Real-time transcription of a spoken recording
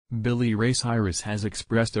Billy Ray Cyrus has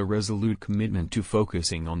expressed a resolute commitment to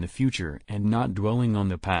focusing on the future and not dwelling on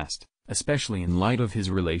the past, especially in light of his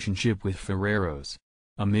relationship with Firerose.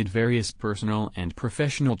 Amid various personal and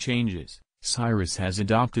professional changes, Cyrus has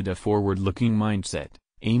adopted a forward-looking mindset,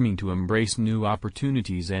 aiming to embrace new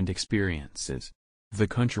opportunities and experiences. The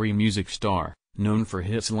country music star, known for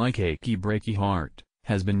hits like Achy Breaky Heart,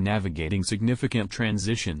 has been navigating significant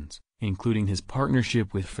transitions, including his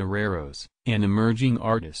partnership with Firerose, an emerging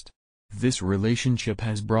artist. This relationship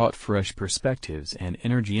has brought fresh perspectives and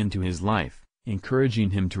energy into his life, encouraging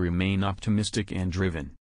him to remain optimistic and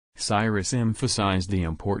driven. Cyrus emphasized the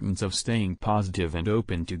importance of staying positive and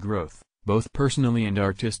open to growth, both personally and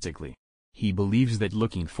artistically. He believes that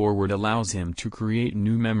looking forward allows him to create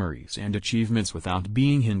new memories and achievements without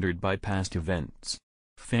being hindered by past events.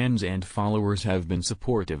 Fans and followers have been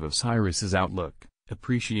supportive of Cyrus's outlook,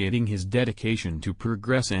 appreciating his dedication to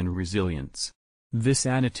progress and resilience. This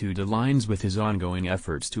attitude aligns with his ongoing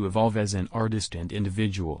efforts to evolve as an artist and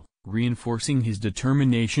individual, reinforcing his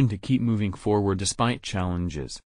determination to keep moving forward despite challenges.